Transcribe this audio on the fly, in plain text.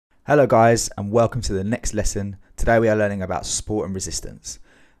Hello guys, and welcome to the next lesson. Today we are learning about support and resistance.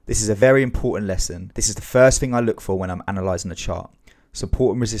 This is a very important lesson. This is the first thing I look for when I'm analysing a chart.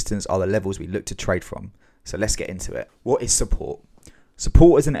 Support and resistance are the levels we look to trade from. So let's get into it. What is support?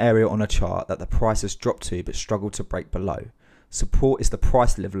 Support is an area on a chart that the price has dropped to but struggled to break below. Support is the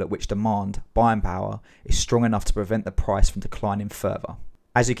price level at which demand, buying power, is strong enough to prevent the price from declining further.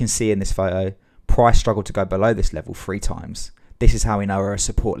 As you can see in this photo, price struggled to go below this level 3 times. This is how we know where a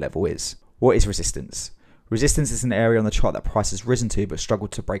support level is. What is resistance? Resistance is an area on the chart that price has risen to but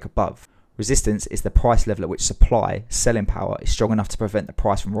struggled to break above. Resistance is the price level at which supply, selling power, is strong enough to prevent the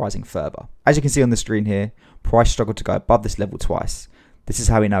price from rising further. As you can see on the screen here, price struggled to go above this level twice. This is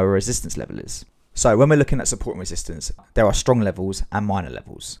how we know where a resistance level is. So when we're looking at support and resistance, there are strong levels and minor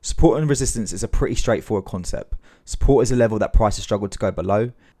levels. Support and resistance is a pretty straightforward concept. Support is a level that price has struggled to go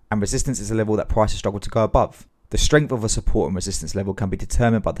below, and resistance is a level that price has struggled to go above. The strength of a support and resistance level can be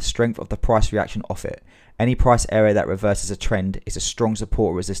determined by the strength of the price reaction off it. Any price area that reverses a trend is a strong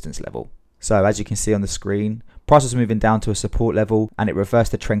support or resistance level. So as you can see on the screen, price was moving down to a support level and it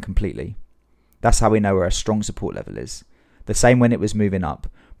reversed the trend completely. That's how we know where a strong support level is. The same when it was moving up.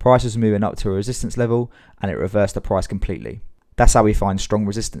 Price was moving up to a resistance level and it reversed the price completely. That's how we find strong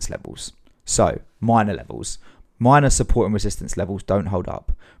resistance levels. So, minor levels. Minor support and resistance levels don't hold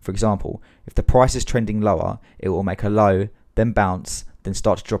up. For example, if the price is trending lower, it will make a low, then bounce, then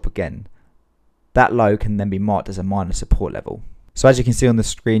start to drop again. That low can then be marked as a minor support level. So as you can see on the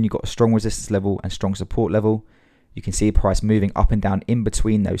screen, you've got a strong resistance level and strong support level. You can see price moving up and down in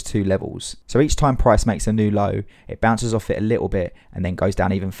between those two levels. So each time price makes a new low, it bounces off it a little bit and then goes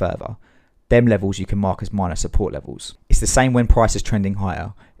down even further. Them levels you can mark as minor support levels. It's the same when price is trending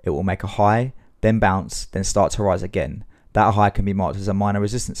higher. It will make a high, then bounce, then start to rise again. That high can be marked as a minor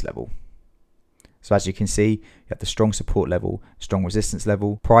resistance level. So as you can see, you have the strong support level, strong resistance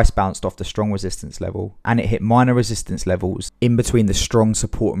level, price bounced off the strong resistance level, and it hit minor resistance levels in between the strong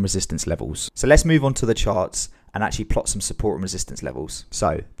support and resistance levels. So let's move on to the charts and actually plot some support and resistance levels.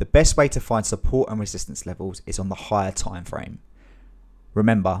 So the best way to find support and resistance levels is on the higher time frame.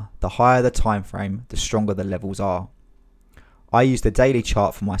 Remember, the higher the time frame, the stronger the levels are. I use the daily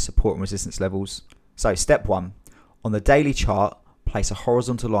chart for my support and resistance levels. So step 1, on the daily chart, place a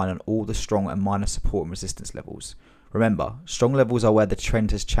horizontal line on all the strong and minor support and resistance levels. Remember, strong levels are where the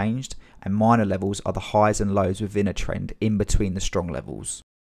trend has changed, and minor levels are the highs and lows within a trend in between the strong levels.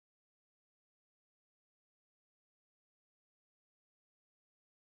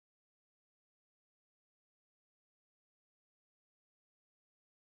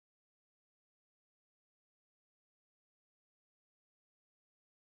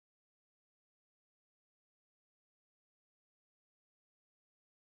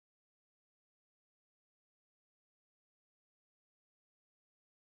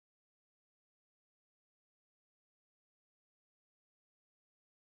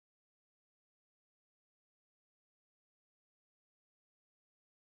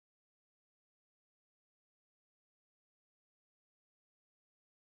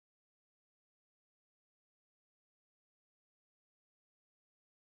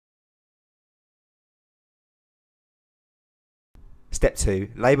 Step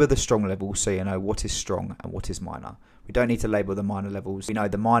 2, label the strong levels so you know what is strong and what is minor. We don't need to label the minor levels. We know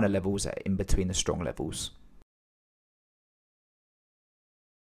the minor levels are in between the strong levels.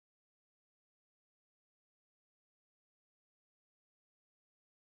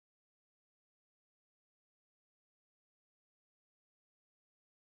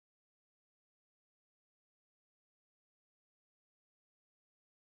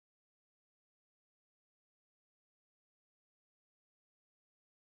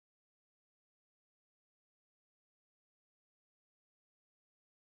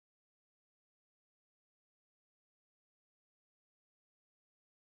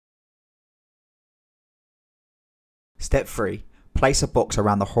 Step 3, place a box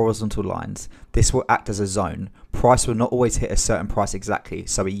around the horizontal lines. This will act as a zone. Price will not always hit a certain price exactly,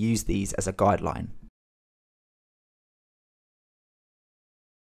 so we use these as a guideline.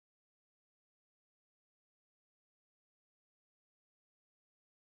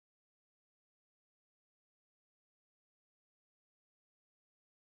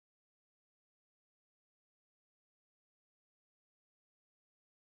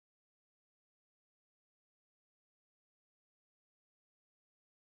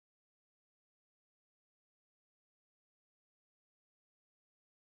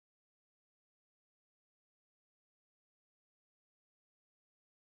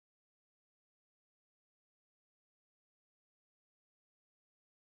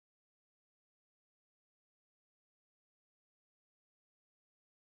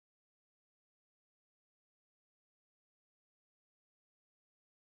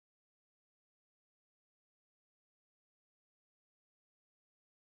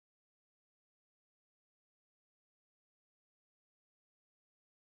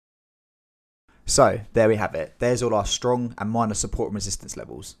 So there we have it. There's all our strong and minor support and resistance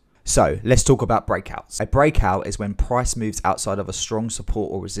levels. So let's talk about breakouts. A breakout is when price moves outside of a strong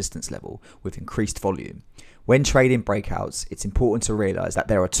support or resistance level with increased volume. When trading breakouts, it's important to realize that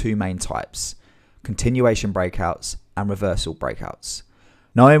there are two main types: continuation breakouts and reversal breakouts.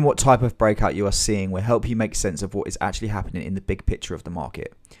 Knowing what type of breakout you are seeing will help you make sense of what is actually happening in the big picture of the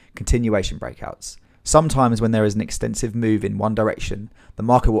market. Continuation breakouts. Sometimes when there is an extensive move in one direction, the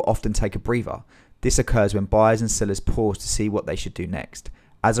market will often take a breather. This occurs when buyers and sellers pause to see what they should do next.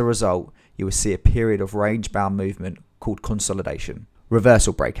 As a result, you will see a period of range-bound movement called consolidation.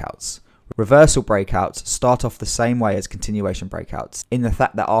 Reversal breakouts. Reversal breakouts start off the same way as continuation breakouts, in the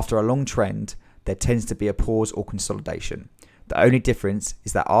fact that after a long trend, there tends to be a pause or consolidation. The only difference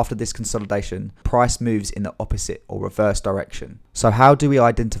is that after this consolidation, price moves in the opposite or reverse direction. So how do we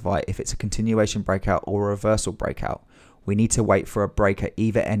identify if it's a continuation breakout or a reversal breakout? We need to wait for a break at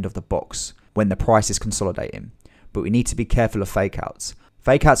either end of the box when the price is consolidating, but we need to be careful of fakeouts.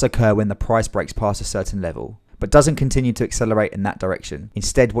 Fakeouts occur when the price breaks past a certain level, but doesn't continue to accelerate in that direction.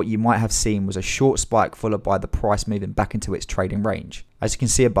 Instead, what you might have seen was a short spike followed by the price moving back into its trading range. As you can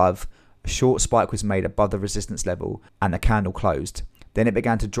see above, a short spike was made above the resistance level and the candle closed. Then it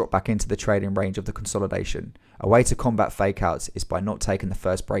began to drop back into the trading range of the consolidation. A way to combat fakeouts is by not taking the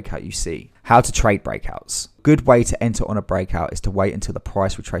first breakout you see. How to trade breakouts. A good way to enter on a breakout is to wait until the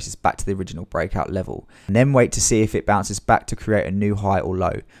price retraces back to the original breakout level, and then wait to see if it bounces back to create a new high or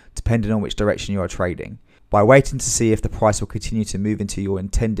low, depending on which direction you are trading. By waiting to see if the price will continue to move into your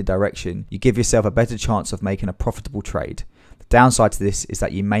intended direction, you give yourself a better chance of making a profitable trade. The downside to this is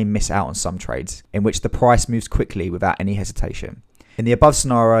that you may miss out on some trades, in which the price moves quickly without any hesitation. In the above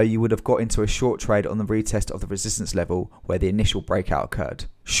scenario, you would have got into a short trade on the retest of the resistance level where the initial breakout occurred.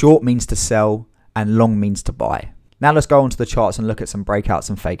 Short means to sell and long means to buy. Now let's go onto the charts and look at some breakouts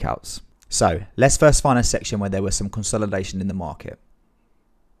and fakeouts. So let's first find a section where there was some consolidation in the market.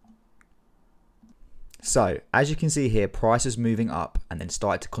 So as you can see here, price is moving up and then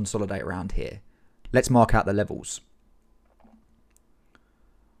started to consolidate around here. Let's mark out the levels.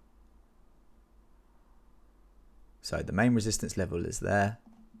 So the main resistance level is there.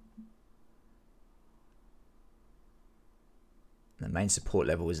 The main support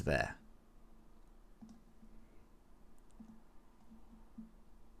level is there.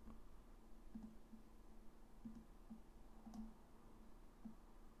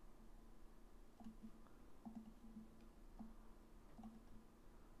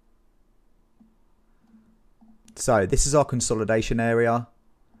 So this is our consolidation area,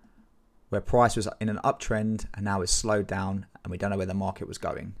 where price was in an uptrend and now it's slowed down and we don't know where the market was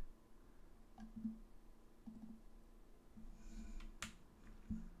going.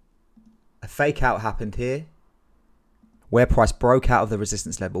 A fake out happened here, where price broke out of the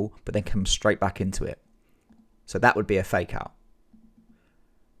resistance level but then comes straight back into it. So that would be a fake out.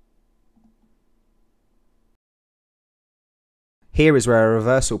 Here is where a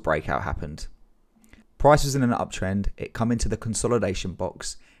reversal breakout happened. Price was in an uptrend, it come into the consolidation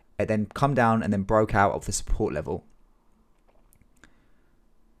box, it then come down and then broke out of the support level.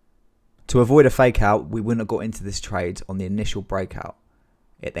 To avoid a fake out, we wouldn't have got into this trade on the initial breakout.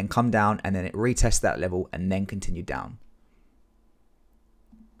 It then come down and then it retested that level and then continued down.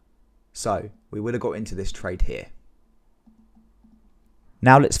 So we would have got into this trade here.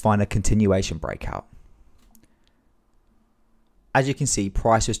 Now let's find a continuation breakout. As you can see,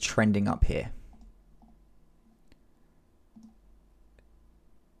 price was trending up here.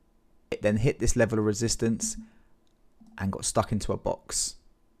 It then hit this level of resistance and got stuck into a box.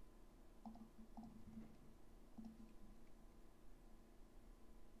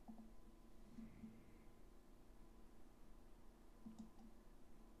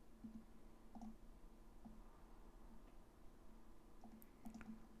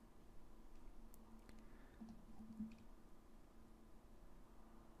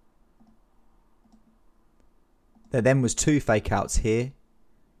 There then was two fake outs here.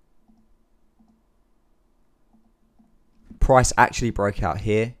 Price actually broke out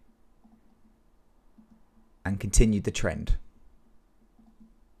here and continued the trend.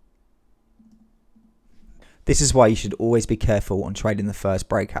 This is why you should always be careful on trading the first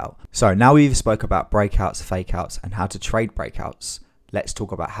breakout. So now we've spoke about breakouts, fake outs and how to trade breakouts. Let's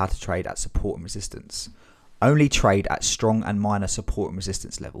talk about how to trade at support and resistance. Only trade at strong and minor support and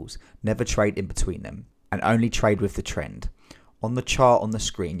resistance levels. Never trade in between them, and only trade with the trend. On the chart on the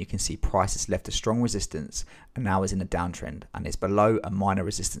screen, you can see price has left a strong resistance and now is in a downtrend and is below a minor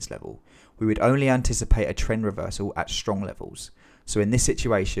resistance level. We would only anticipate a trend reversal at strong levels. So in this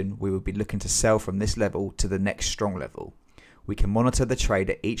situation, we would be looking to sell from this level to the next strong level. We can monitor the trade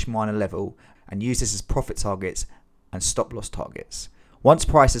at each minor level and use this as profit targets and stop loss targets. Once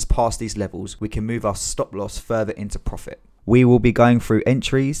prices pass these levels, we can move our stop loss further into profit. We will be going through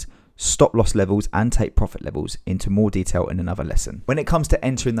entries, stop loss levels and take profit levels into more detail in another lesson. When it comes to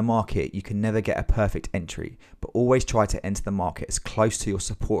entering the market, you can never get a perfect entry, but always try to enter the market as close to your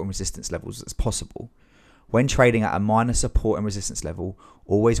support and resistance levels as possible. When trading at a minor support and resistance level,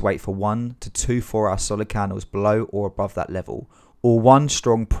 always wait for 1 to 2 4-hour solid candles below or above that level, or one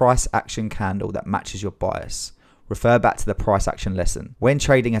strong price action candle that matches your bias. Refer back to the price action lesson. When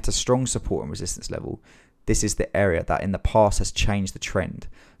trading at a strong support and resistance level, this is the area that in the past has changed the trend.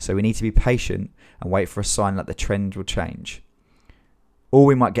 So we need to be patient and wait for a sign that the trend will change. Or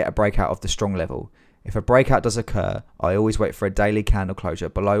we might get a breakout of the strong level. If a breakout does occur, I always wait for a daily candle closure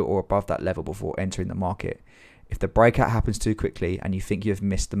below or above that level before entering the market. If the breakout happens too quickly and you think you have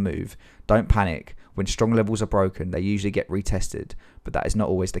missed the move, don't panic. When strong levels are broken, they usually get retested, but that is not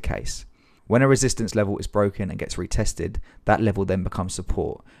always the case. When a resistance level is broken and gets retested, that level then becomes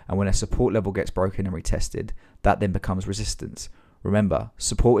support. And when a support level gets broken and retested, that then becomes resistance. Remember,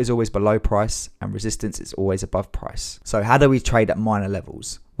 support is always below price and resistance is always above price. So how do we trade at minor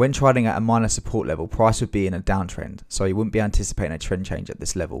levels? When trading at a minor support level, price would be in a downtrend, so you wouldn't be anticipating a trend change at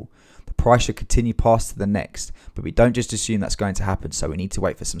this level. The price should continue past to the next, but we don't just assume that's going to happen, so we need to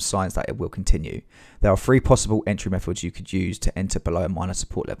wait for some signs that it will continue. There are 3 possible entry methods you could use to enter below a minor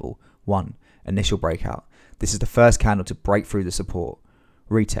support level. 1. Initial breakout. This is the first candle to break through the support.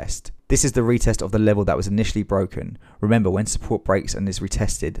 Retest. This is the retest of the level that was initially broken. Remember, when support breaks and is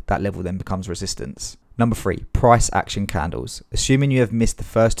retested, that level then becomes resistance. Number 3, price action candles. Assuming you have missed the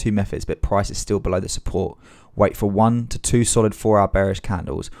first 2 methods but price is still below the support, wait for 1 to 2 solid 4-hour bearish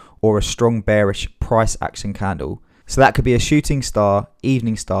candles or a strong bearish price action candle. So that could be a shooting star,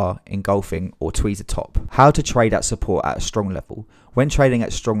 evening star, engulfing or tweezer top. How to trade at support at a strong level. When trading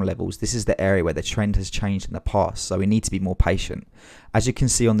at strong levels, this is the area where the trend has changed in the past, so we need to be more patient. As you can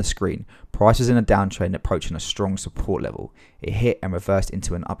see on the screen, price was in a downtrend approaching a strong support level. It hit and reversed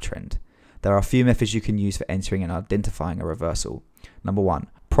into an uptrend. There are a few methods you can use for entering and identifying a reversal. Number 1,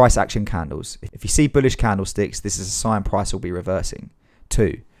 price action candles. If you see bullish candlesticks, this is a sign price will be reversing.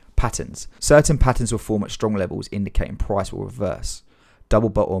 2, patterns. Certain patterns will form at strong levels indicating price will reverse. Double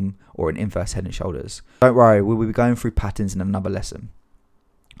bottom or an inverse head and shoulders. Don't worry, we will be going through patterns in another lesson.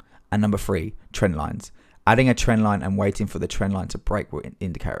 And number 3, trend lines. Adding a trend line and waiting for the trend line to break will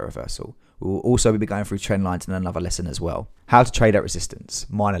indicate a reversal. We will also be going through trend lines in another lesson as well. How to trade at resistance,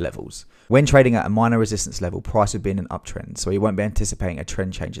 minor levels. When trading at a minor resistance level, price would be in an uptrend, so you won't be anticipating a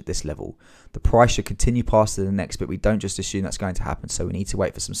trend change at this level. The price should continue past to the next, but we don't just assume that's going to happen, so we need to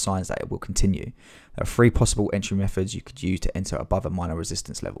wait for some signs that it will continue. There are 3 possible entry methods you could use to enter above a minor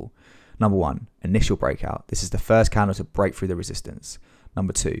resistance level. Number 1, initial breakout. This is the first candle to break through the resistance.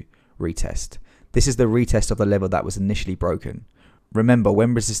 Number 2, retest. This is the retest of the level that was initially broken. Remember,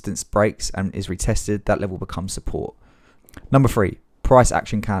 when resistance breaks and is retested, that level becomes support. Number 3, price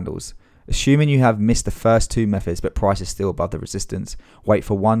action candles. Assuming you have missed the first 2 methods but price is still above the resistance, wait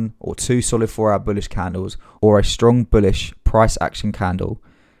for 1 or 2 solid 4-hour bullish candles or a strong bullish price action candle.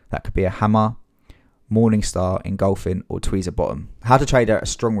 That could be a hammer, morning star, engulfing or tweezer bottom. How to trade at a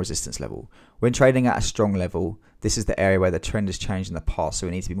strong resistance level. When trading at a strong level, this is the area where the trend has changed in the past, so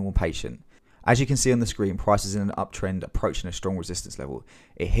we need to be more patient. As you can see on the screen, price is in an uptrend approaching a strong resistance level.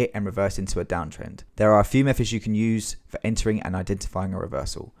 It hit and reversed into a downtrend. There are a few methods you can use for entering and identifying a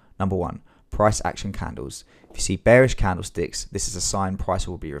reversal. Number 1, price action candles. If you see bearish candlesticks, this is a sign price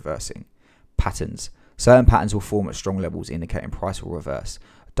will be reversing. Patterns. Certain patterns will form at strong levels indicating price will reverse,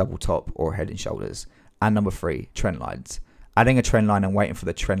 a double top or a head and shoulders. And number 3, trend lines. Adding a trend line and waiting for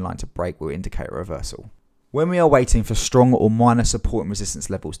the trend line to break will indicate a reversal. When we are waiting for strong or minor support and resistance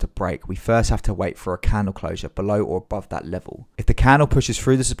levels to break, we first have to wait for a candle closure below or above that level. If the candle pushes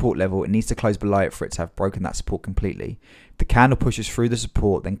through the support level, it needs to close below it for it to have broken that support completely. If the candle pushes through the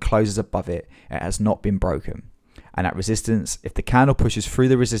support, then closes above it, it has not been broken. And at resistance, if the candle pushes through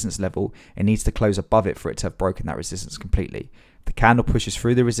the resistance level, it needs to close above it for it to have broken that resistance completely. If the candle pushes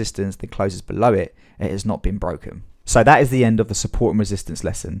through the resistance, then closes below it, it has not been broken. So that is the end of the support and resistance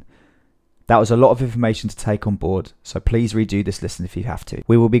lesson. That was a lot of information to take on board, so please redo this lesson if you have to.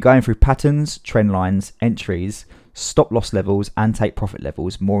 We will be going through patterns, trend lines, entries, stop loss levels and take profit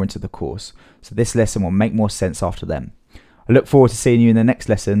levels more into the course, so this lesson will make more sense after them. I look forward to seeing you in the next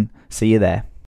lesson. See you there.